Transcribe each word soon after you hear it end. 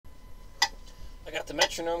I got the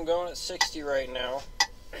metronome going at 60 right now. So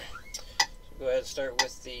go ahead and start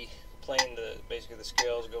with the playing basically the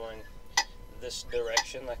scales going this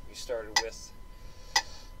direction like we started with.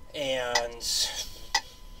 And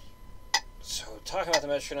so talking about the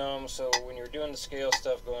metronome, so when you're doing the scale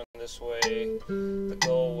stuff going this way, the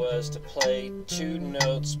goal was to play 2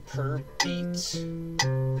 notes per beat.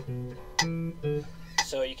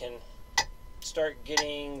 So you can start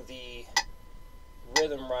getting the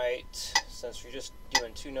rhythm right. Since you're just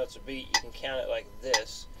doing 2 notes a beat, you can count it like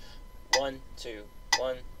this: 1, 2,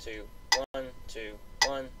 1, 2, 1, 2,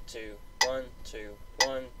 1, 2, 1, 2,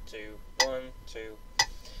 1, 2, 1, 2.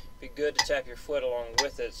 Be good to tap your foot along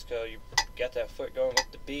with it, so you got that foot going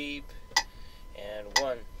with the beep. And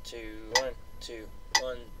 1, 2, 1, 2,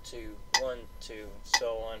 1, 2, 1, 2,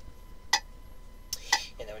 so on.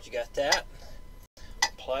 And then once you got that,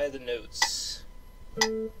 apply the notes.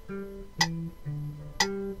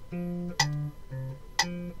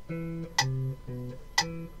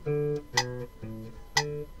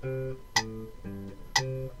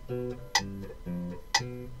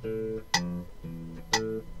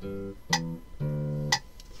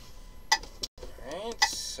 Alright,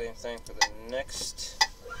 same thing for the next.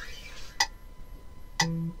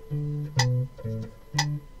 And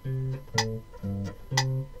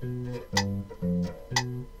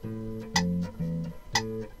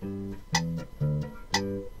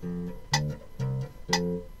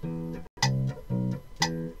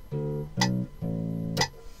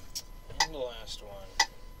the last one.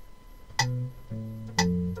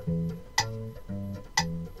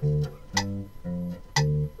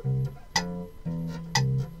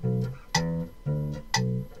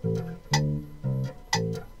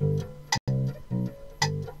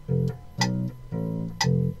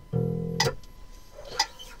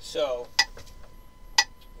 So,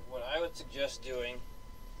 what I would suggest doing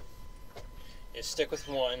is stick with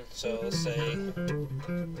 1. So let's say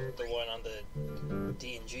the one on the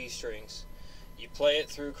D and G strings. You play it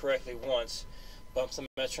through correctly once, bump the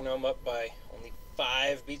metronome up by only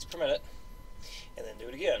 5 beats per minute, and then do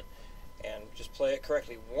it again. And just play it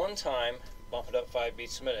correctly one time, bump it up 5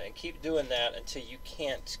 beats a minute, and keep doing that until you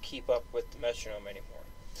can't keep up with the metronome anymore.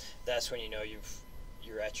 That's when you know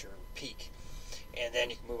you're at your peak. And then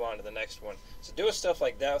you can move on to the next one. So doing stuff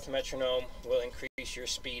like that with the metronome will increase your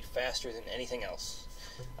speed faster than anything else.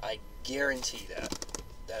 I guarantee that.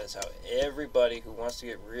 That is how everybody who wants to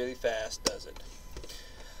get really fast does it.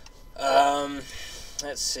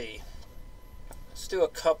 Let's see. Let's do a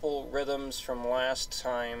couple rhythms from last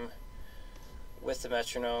time with the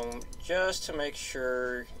metronome, just to make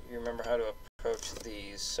sure you remember how to approach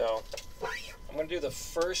these. So I'm going to do the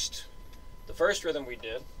first rhythm we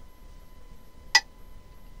did.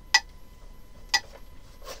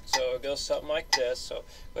 So it goes something like this. So go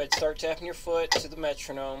ahead and start tapping your foot to the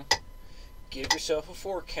metronome. Give yourself a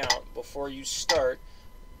 4 count before you start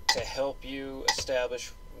to help you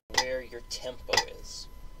establish where your tempo is.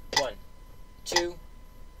 1, 2,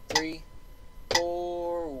 3,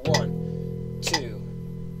 4. 1, 2,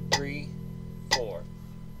 3, 4.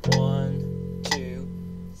 1, 2,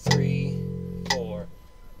 3, 4.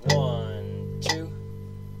 1, 2,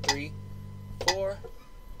 3, 4.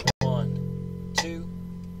 1, 2,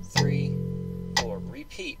 3, 4.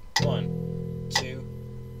 Repeat. 1, 2,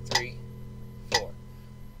 3, 4.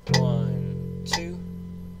 1, 2,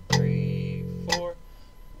 3, 4.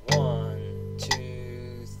 1,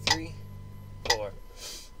 2, 3, 4.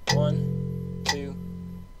 1, 2,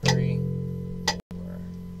 3, 4.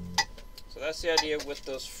 So that's the idea with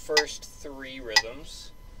those first 3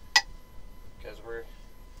 rhythms, because we're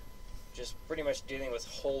just pretty much dealing with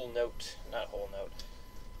quarter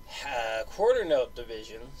note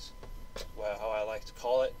divisions, well, how I like to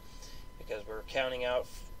call it, because we're counting out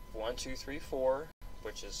 1, 2, 3, 4,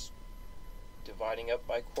 which is dividing up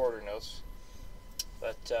by quarter notes.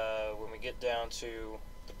 But when we get down to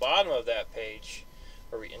the bottom of that page,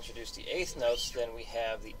 where we introduce the 8th notes, then we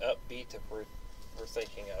have the upbeat that we're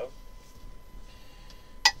thinking of.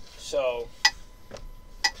 So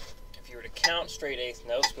if you were to count straight 8th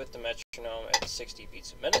notes with the metronome at 60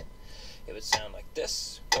 beats a minute, it would sound like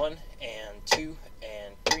this: 1 and 2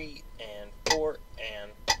 and 3 and 4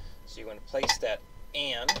 and. So you want to place that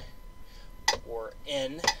 "and" or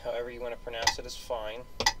 "n", however you want to pronounce it is fine,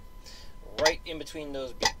 right in between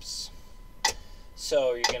those beeps.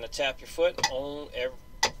 So you're going to tap your foot only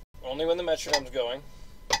when the metronome's going.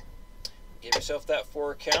 Give yourself that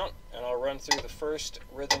 4 count, and I'll run through the first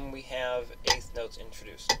rhythm we have 8th notes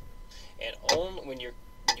introduced. And when you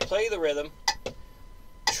play the rhythm,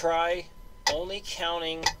 try only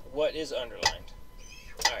counting what is underlined.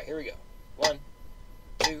 Alright, here we go. 1,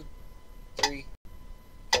 2, 3,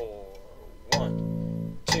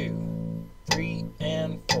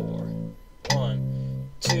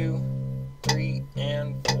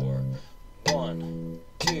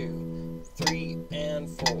 and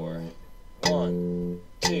 4. 1,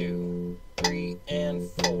 2, 3, and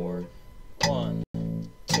 4. 1,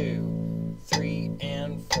 2, 3,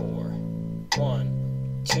 and 4.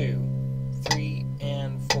 1, 2, 3,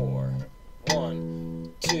 and 4.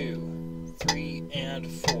 1, 2, 3, and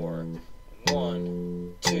 4.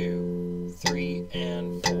 1, 2, 3,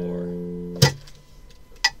 and 4.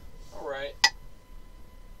 Alright.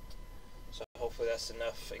 So hopefully that's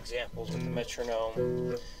enough examples with the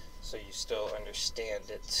metronome so you still understand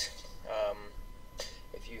it.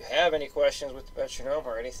 If you have any questions with the metronome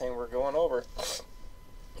or anything we're going over,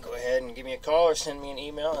 go ahead and give me a call or send me an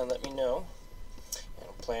email and let me know. And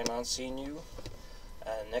I'll plan on seeing you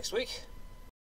next week.